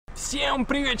Всем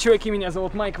привет, чуваки, меня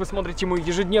зовут Майк, вы смотрите мой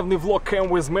ежедневный влог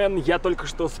CAMvsMAN. Я только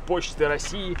что с почты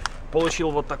России получил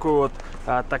вот такой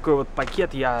вот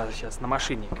пакет, я сейчас на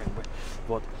машине как бы,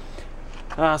 вот.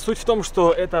 Суть в том,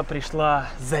 что это пришла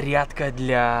зарядка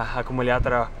для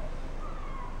аккумулятора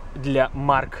для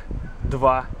Mark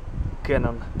II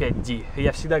Canon 5D.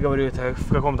 Я всегда говорю это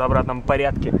в каком-то обратном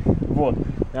порядке. Вот.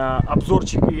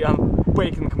 Обзорчик и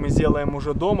анбейкинг мы сделаем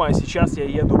уже дома, а сейчас я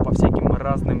еду по всяким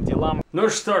разным делам. Ну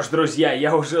что ж, друзья,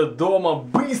 я уже дома,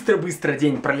 быстро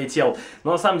день пролетел.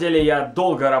 Но на самом деле я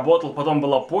долго работал, потом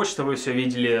была почта, вы все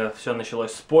видели, все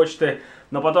началось с почты.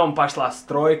 Но потом пошла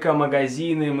стройка,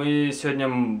 магазины, мы сегодня,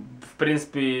 в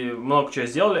принципе, много чего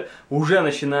сделали. Уже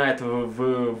начинает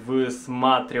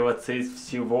высматриваться из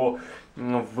всего,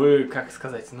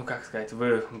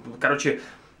 короче,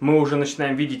 мы уже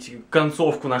начинаем видеть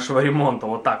концовку нашего ремонта,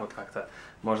 вот так вот как-то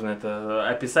можно это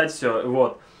описать все,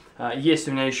 вот. Есть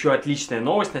у меня еще отличная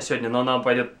новость на сегодня, но она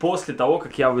пойдет после того,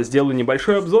 как я сделаю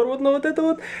небольшой обзор вот на вот эту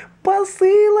вот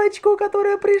посылочку,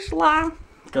 которая пришла,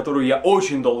 которую я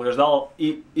очень долго ждал,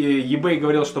 и eBay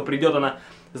говорил, что придет она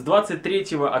с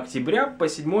 23 октября по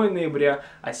 7 ноября,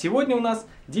 а сегодня у нас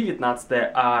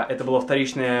 19, а это было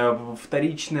вторичное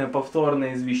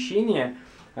повторное извещение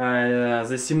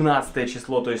за 17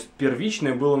 число, то есть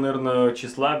первичное было, наверное,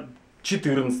 числа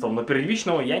 14, но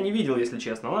первичного я не видел, если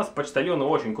честно. У нас почтальоны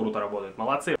очень круто работают,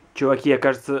 молодцы. Чуваки, я,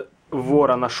 кажется,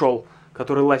 вора нашел,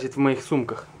 который лазит в моих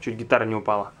сумках. Чуть гитара не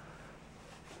упала.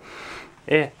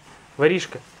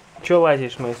 Воришка, чё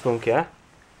лазишь в мои сумки, а?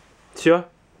 Все,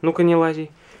 ну-ка не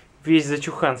лази. Весь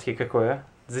зачуханский какой, а?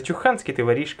 Зачуханский ты,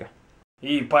 воришка.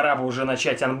 И пора бы уже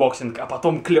начать анбоксинг, а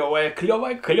потом клевая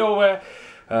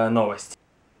новость.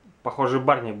 Похоже,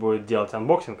 Барник будет делать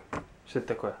анбоксинг. Что это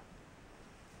такое?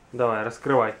 Давай,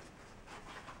 раскрывай.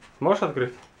 Можешь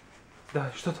открыть?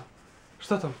 Давай, что там?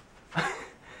 Что там?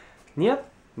 Нет?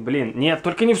 Блин, нет,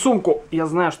 только не в сумку. Я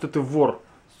знаю, что ты вор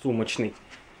сумочный.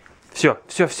 Все,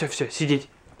 сидеть.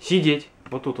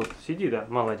 Вот тут вот, сиди, да,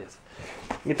 молодец.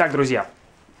 Итак, друзья,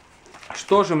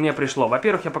 что же мне пришло?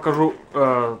 Во-первых, я покажу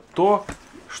то,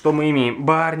 что мы имеем.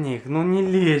 Барник, ну не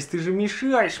лезь, ты же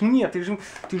мешаешь мне, ты же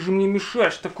мне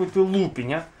мешаешь, такой ты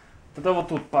лупень, а. Тогда вот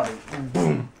тут падай.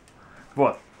 Бум.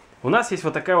 Вот. У нас есть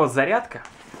вот такая вот зарядка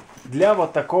для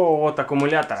вот такого вот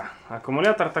аккумулятора.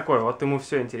 Аккумулятор такой, вот ему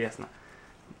все интересно.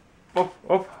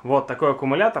 Оп. Вот такой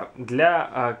аккумулятор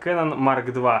для Canon Mark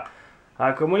II.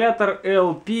 Аккумулятор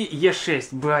LP-E6.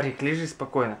 Барик, лежи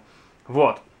спокойно.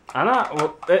 Вот.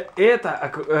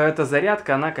 Эта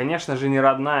зарядка, она, конечно же, не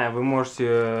родная. Вы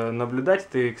можете наблюдать.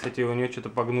 Кстати, у нее что-то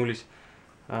погнулась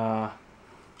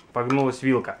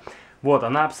вилка. Вот,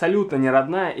 она абсолютно не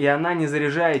родная, и она не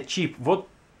заряжает чип. Вот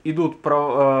идут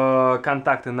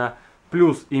контакты на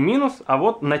плюс и минус, а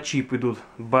вот на чип идут.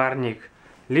 Барник,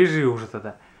 лежи уже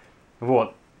тогда.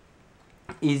 Вот.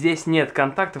 И здесь нет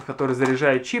контактов, которые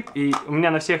заряжают чип. И у меня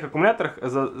на всех аккумуляторах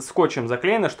скотчем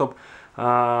заклеено,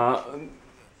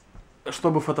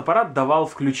 чтобы фотоаппарат давал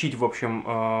включить, в общем,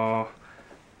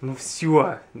 ну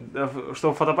все.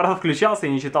 Чтобы фотоаппарат включался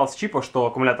и не читал с чипа, что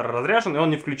аккумулятор разряжен, и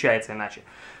он не включается иначе.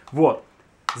 Вот.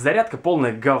 Зарядка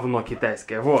полное говно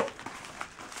китайское. Вот.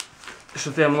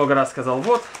 Что-то я много раз сказал.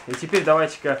 Вот. И теперь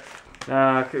давайте-ка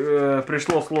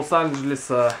пришло с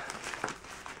Лос-Анджелеса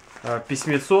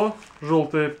письмецо.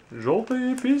 Желтое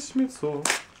письмецо.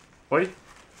 Ой.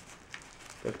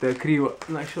 Как-то я криво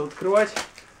начал открывать.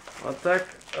 Вот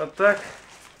так.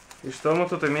 И что мы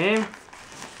тут имеем?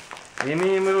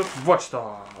 Имеем мы тут вот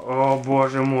что. О,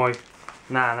 боже мой.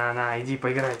 На, иди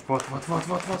поиграй. Вот,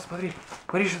 смотри.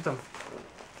 Смотри, что там.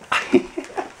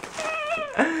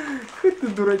 Хоть ты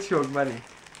дурачок, блин.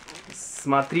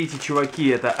 Смотрите, чуваки,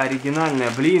 это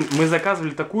оригинальная. Блин, мы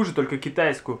заказывали такую же, только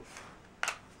китайскую.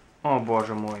 О,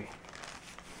 боже мой.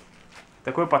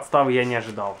 Такой подставы я не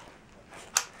ожидал.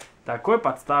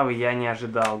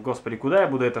 Господи, куда я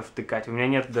буду это втыкать? У меня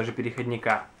нет даже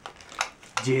переходника.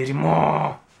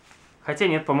 Дерьмо! Хотя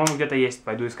нет, по-моему, где-то есть.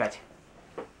 Пойду искать.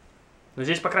 Но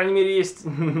здесь, по крайней мере, есть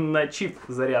на чип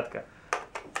зарядка.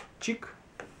 Чик.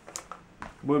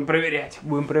 Будем проверять.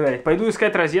 Пойду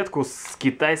искать розетку с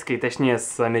китайской, точнее,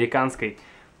 с американской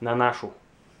на нашу.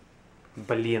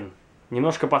 Блин.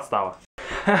 Немножко подстава.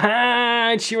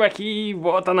 Ха-ха, чуваки,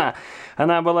 вот она.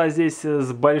 Она была здесь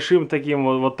с большим таким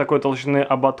вот такой толщины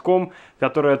ободком,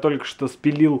 который я только что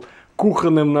спилил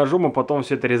кухонным ножом, а потом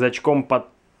все это резачком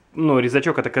Ну,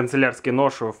 резачок — это канцелярский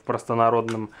нож в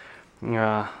простонародном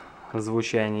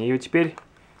звучании.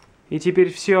 И теперь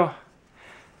все.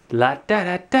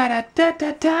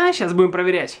 Сейчас будем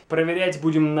проверять. Проверять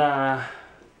будем на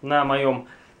моем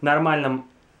нормальном...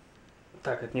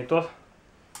 Так, это не тот.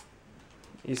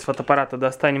 из фотоаппарата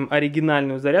достанем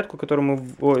оригинальную зарядку, которую мы...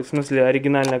 Ой, в смысле,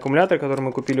 оригинальный аккумулятор, который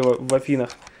мы купили в Афинах.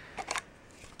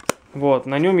 Вот,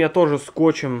 на нем я тоже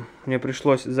скотчем, мне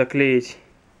пришлось заклеить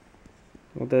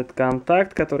вот этот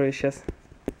контакт, который я сейчас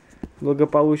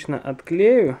благополучно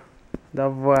отклею.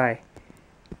 Давай.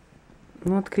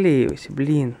 Ну, отклеивайся,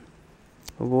 блин.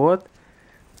 Вот.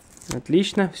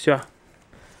 Отлично, все.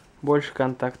 Больше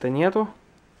контакта нету.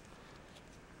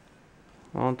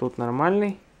 Он тут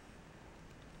нормальный.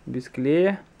 Без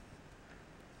клея.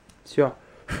 Все.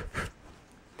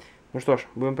 Ну что ж,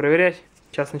 будем проверять.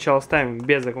 Сейчас сначала ставим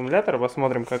без аккумулятора,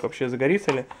 посмотрим, как вообще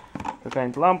загорится ли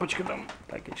какая-нибудь лампочка там.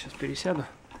 Так, я сейчас пересяду.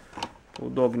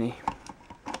 Удобней.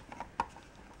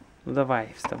 Ну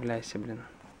давай, вставляйся, блин.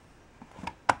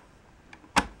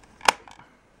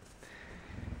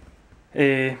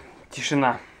 И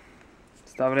тишина.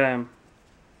 Вставляем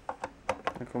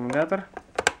аккумулятор.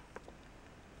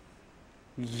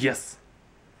 Yes!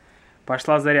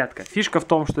 Пошла зарядка. Фишка в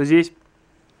том, что здесь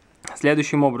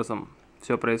следующим образом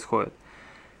все происходит.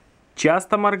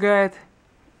 Часто моргает,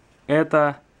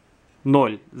 это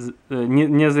 0,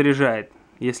 не заряжает,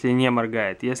 если не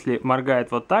моргает. Если моргает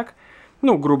вот так,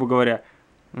 ну, грубо говоря,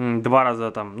 2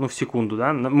 раза там, ну, в секунду,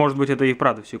 да, может быть, это и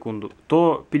правда в секунду,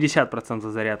 то 50%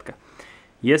 зарядка.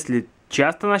 Если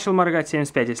часто начал моргать,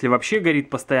 75%, если вообще горит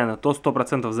постоянно, то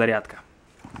 100% зарядка.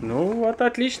 Ну, вот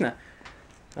отлично.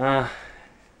 Я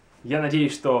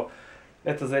надеюсь, что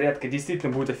эта зарядка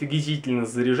действительно будет офигительно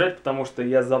заряжать, потому что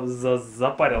я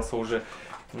запарился уже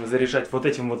заряжать вот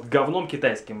этим вот говном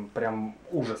китайским. Прям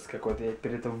ужас какой-то. Я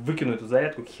теперь это выкину, эту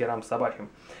зарядку к херам собачьим.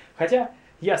 Хотя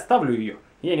я ставлю ее.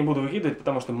 Я не буду выкидывать,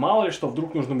 потому что мало ли что,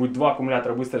 вдруг нужно будет 2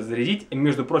 аккумулятора быстро зарядить. И,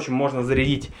 между прочим, можно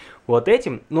зарядить вот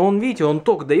этим. Но он, видите, он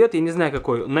ток дает, я не знаю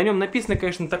какой. На нем написано,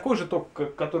 конечно, такой же ток,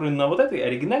 который на вот этой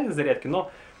оригинальной зарядке.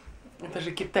 Но это же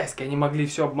китайская, они могли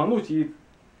все обмануть и...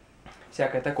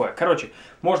 всякое такое. Короче,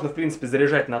 можно, в принципе,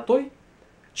 заряжать на той.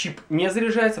 Чип не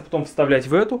заряжается, потом вставлять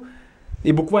в эту.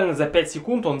 И буквально за 5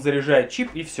 секунд он заряжает чип,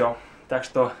 и все. Так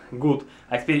что, good.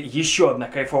 А теперь еще одна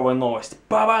кайфовая новость.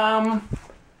 Па-бам!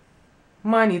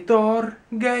 Монитор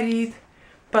горит,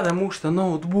 потому что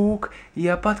ноутбук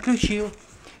я подключил.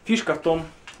 Фишка в том,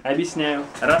 объясняю,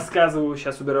 рассказываю.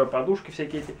 Сейчас убираю подушки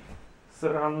всякие эти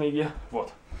сраные.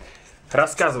 Вот.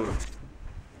 Рассказываю.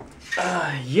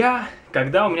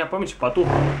 Когда у меня, помните, потух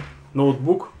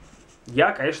ноутбук,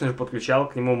 я, конечно же, подключал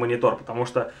к нему монитор, потому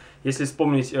что, если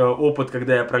вспомнить опыт,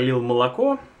 когда я пролил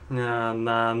молоко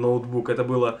на ноутбук, это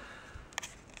было,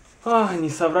 не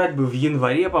соврать бы, в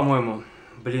январе, по-моему,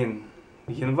 блин,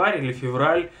 январь или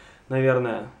февраль,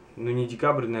 наверное, ну не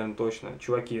декабрь, наверное, точно,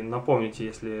 чуваки, напомните,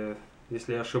 если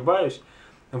я ошибаюсь,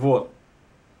 вот,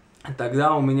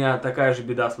 тогда у меня такая же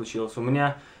беда случилась, у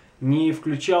меня... не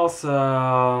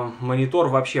включался монитор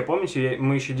вообще. Помните,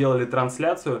 мы еще делали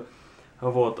трансляцию.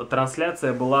 Вот,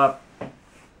 трансляция была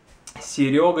с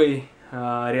Серегой,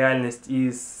 реальность,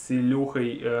 и с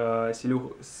Илюхой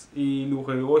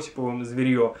Осиповым,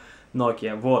 зверье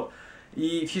Nokia. Вот.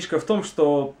 И фишка в том,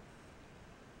 что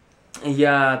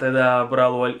я тогда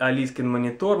брал у Алискин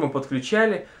монитор, мы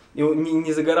подключали, и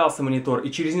не загорался монитор. И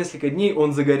через несколько дней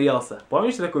он загорелся.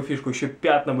 Помните такую фишку? Еще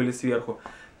пятна были сверху.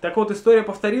 Так вот, история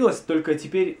повторилась, только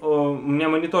теперь у меня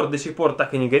монитор до сих пор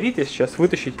так и не горит. Я сейчас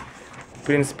вытащить, в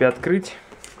принципе, открыть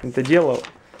это дело.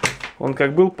 Он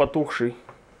как был потухший.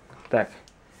 Так,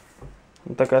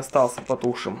 он так и остался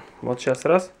потухшим. Вот сейчас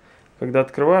раз, когда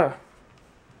открываю.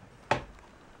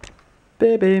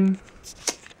 Бэбэм.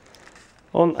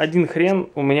 Он один хрен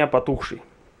у меня потухший.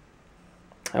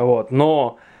 Вот,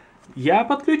 но... я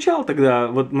подключал тогда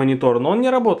вот монитор, но он не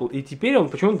работал. И теперь он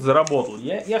почему-то заработал.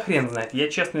 Я хрен знает. Я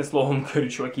честное слово вам говорю,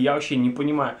 чуваки, я вообще не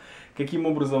понимаю, каким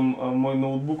образом мой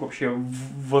ноутбук вообще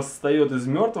восстает из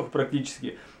мертвых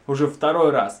практически уже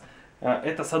второй раз.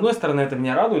 Это, с одной стороны, это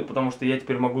меня радует, потому что я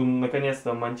теперь могу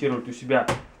наконец-то монтировать у себя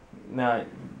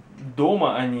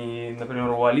дома, а не, например,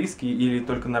 у Алиски или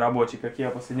только на работе, как я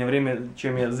в последнее время,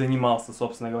 чем я занимался,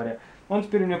 собственно говоря. Он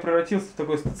теперь у меня превратился в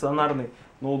такой стационарный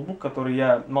ноутбук, который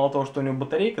я, мало того, что у него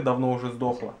батарейка давно уже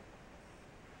сдохла.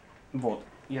 Вот,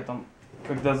 я там,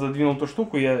 когда задвинул эту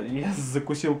штуку, я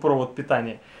закусил провод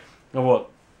питания.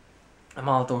 Вот.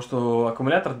 Мало того, что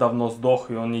аккумулятор давно сдох,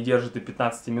 и он не держит и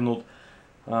 15 минут.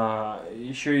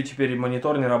 Еще и теперь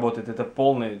монитор не работает. Это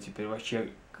полный теперь вообще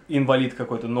инвалид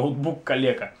какой-то, ноутбук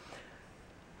калека.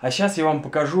 А сейчас я вам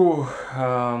покажу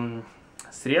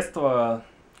средства,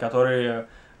 которые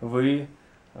вы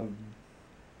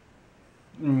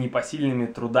непосильными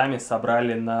трудами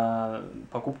собрали на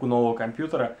покупку нового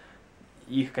компьютера.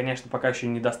 их, конечно, пока еще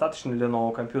недостаточно для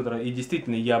нового компьютера. И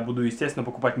действительно, я буду, естественно,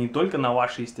 покупать не только на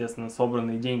ваши, естественно,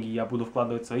 собранные деньги. Я буду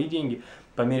вкладывать свои деньги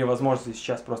по мере возможности.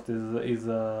 Сейчас просто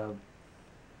из-за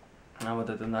вот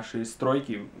этой нашей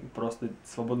стройки просто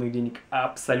свободных денег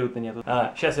абсолютно нету.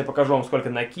 Сейчас я покажу вам, сколько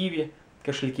на КИВИ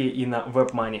кошельке и на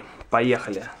WebMoney.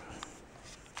 Поехали.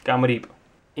 CAMRIP.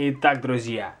 Итак,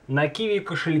 друзья, на КИВИ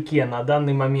кошельке на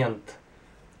данный момент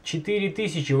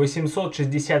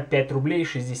 4865 рублей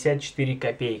 64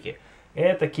 копейки.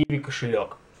 Это КИВИ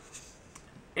кошелек.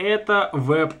 Это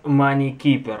WebMoney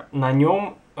Keeper. На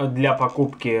нем для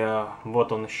покупки,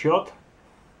 вот он счет,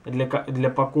 для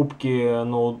покупки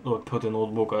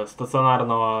ноутбука,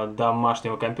 стационарного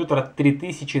домашнего компьютера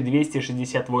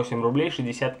 3268 рублей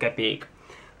 60 копеек.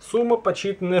 Сумма,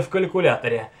 подсчитанная в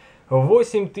калькуляторе,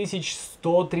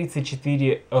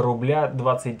 8134 рубля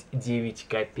 29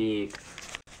 копеек.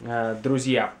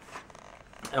 Друзья,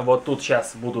 вот тут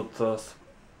сейчас будут,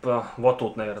 вот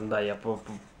тут, наверное, да, я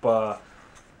по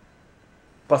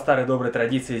старой доброй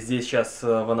традиции здесь сейчас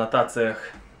в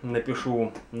аннотациях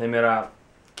напишу номера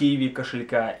КИВИ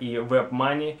кошелька и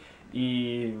WebMoney.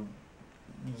 И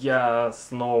я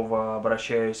снова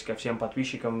обращаюсь ко всем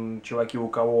подписчикам, чуваки, у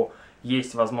кого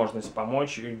есть возможность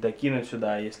помочь, докинуть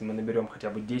сюда. Если мы наберем хотя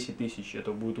бы 10 тысяч,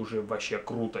 это будет уже вообще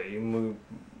круто. И мы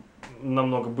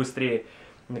намного быстрее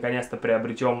наконец-то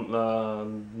приобретем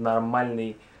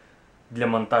нормальный для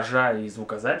монтажа и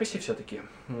звукозаписи все-таки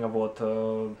вот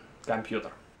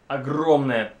компьютер.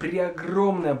 Огромное,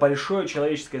 преогромное, большое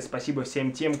человеческое спасибо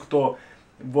всем тем, кто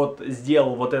вот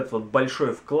сделал вот этот вот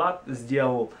большой вклад,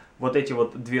 сделал вот эти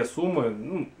вот две суммы,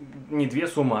 ну, не две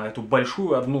суммы, а эту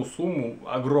большую одну сумму.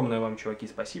 Огромное вам, чуваки,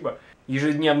 спасибо.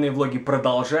 Ежедневные влоги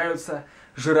продолжаются,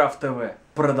 Жираф ТВ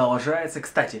продолжается.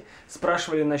 Кстати,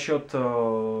 спрашивали насчет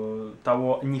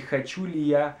того, не хочу ли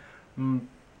я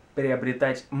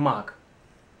приобретать Mac.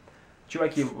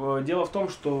 Чуваки, дело в том,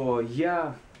 что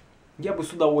я бы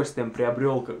с удовольствием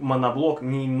приобрел моноблок,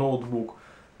 не ноутбук.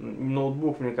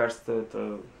 Ноутбук, мне кажется,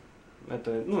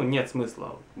 это ну, нет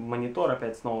смысла. Монитор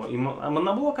опять снова. А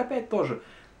моноблок опять тоже.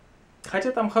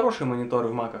 Хотя там хорошие мониторы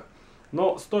в маках.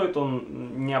 Но стоит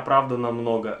он неоправданно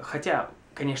много. Хотя,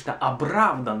 конечно,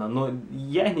 оправданно, но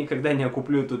я никогда не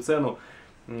окуплю эту цену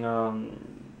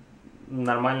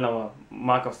нормального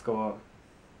маковского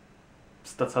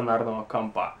стационарного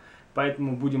компа.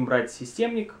 Поэтому будем брать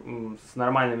системник с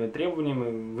нормальными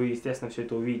требованиями. Вы, естественно, все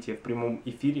это увидите в прямом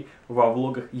эфире во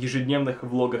влогах, ежедневных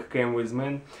влогах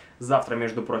CAMvsMAN. Завтра,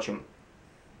 между прочим,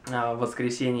 в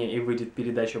воскресенье и выйдет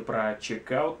передача про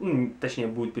ЧекOUT. Ну, точнее,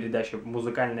 будет передача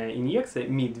 «Музыкальная инъекция»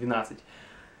 Ми-12.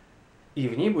 И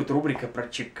в ней будет рубрика про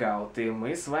ЧекОУТ. И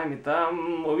мы с вами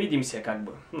там увидимся, как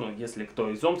бы. Ну, если кто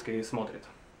из Омска и смотрит.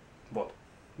 Вот.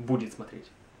 Будет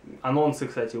смотреть. Анонсы,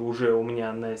 кстати, уже у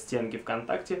меня на стенке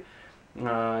ВКонтакте.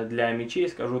 Для мечей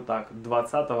скажу так: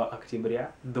 20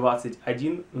 октября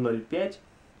 21:05,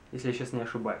 если я сейчас не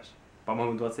ошибаюсь,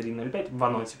 по-моему 21:05, в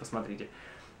анонсе посмотрите.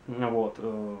 Вот,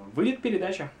 выйдет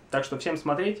передача, так что всем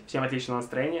смотреть, всем отличного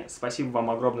настроения, спасибо вам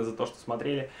огромное за то, что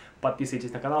смотрели,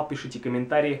 подписывайтесь на канал, пишите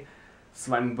комментарии, с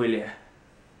вами были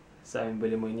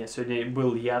мы, нет, сегодня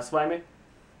был я с вами,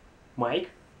 Майк,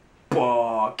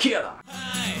 покеда!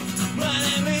 My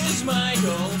name is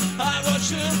Michael, I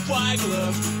watch the Fight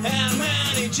Club and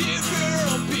many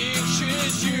different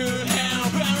pictures you